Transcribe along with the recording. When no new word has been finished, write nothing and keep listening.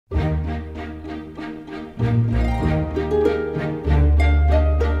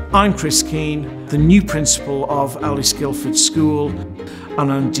I'm Chris Keane, the new principal of Ellis Guilford School,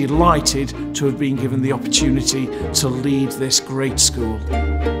 and I'm delighted to have been given the opportunity to lead this great school.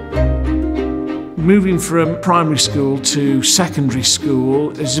 Moving from primary school to secondary school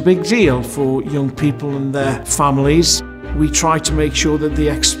is a big deal for young people and their families. We try to make sure that the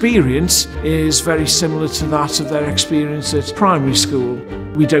experience is very similar to that of their experience at primary school.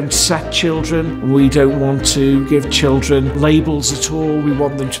 We don't set children, we don't want to give children labels at all. We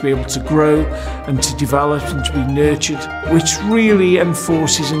want them to be able to grow and to develop and to be nurtured, which really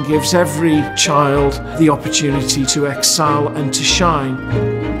enforces and gives every child the opportunity to excel and to shine.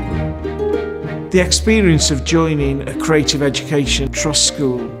 The experience of joining a creative education trust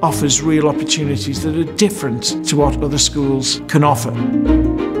school offers real opportunities that are different to what other schools can offer.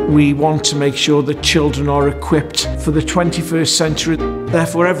 We want to make sure that children are equipped for the 21st century.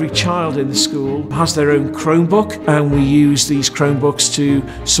 Therefore, every child in the school has their own Chromebook, and we use these Chromebooks to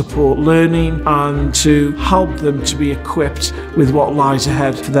support learning and to help them to be equipped with what lies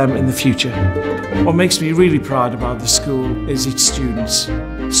ahead for them in the future. What makes me really proud about the school is its students.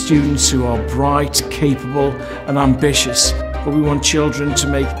 Students who are bright, capable and ambitious, but we want children to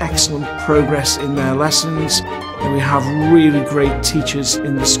make excellent progress in their lessons. And we have really great teachers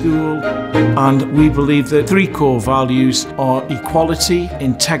in the school, and we believe that three core values are equality,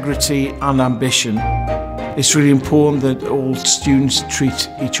 integrity and ambition. It's really important that all students treat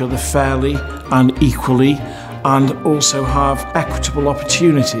each other fairly and equally, and also have equitable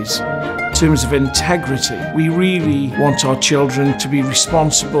opportunities. In terms of integrity, we really want our children to be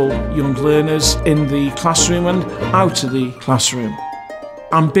responsible young learners in the classroom and out of the classroom.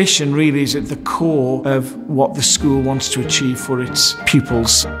 Ambition really is at the core of what the school wants to achieve for its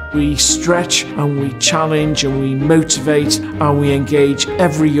pupils. We stretch and we challenge and we motivate and we engage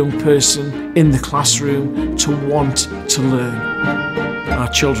every young person in the classroom to want to learn. Our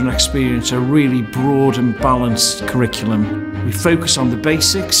children experience a really broad and balanced curriculum. We focus on the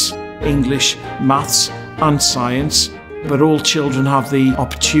basics, English, maths and science, but all children have the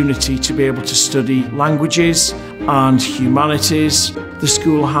opportunity to be able to study languages and humanities. The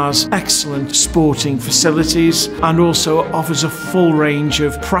school has excellent sporting facilities and also offers a full range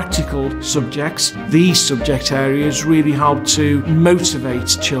of practical subjects. These subject areas really help to motivate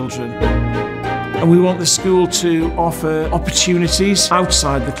children. And we want the school to offer opportunities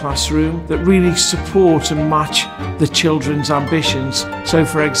outside the classroom that really support and match the children's ambitions. So,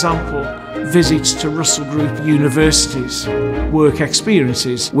 for example, visits to Russell Group universities, work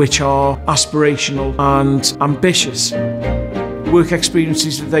experiences which are aspirational and ambitious, work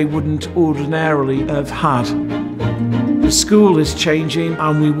experiences that they wouldn't ordinarily have had. The school is changing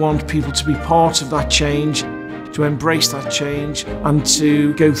and we want people to be part of that change, to embrace that change and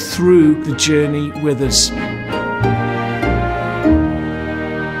to go through the journey with us.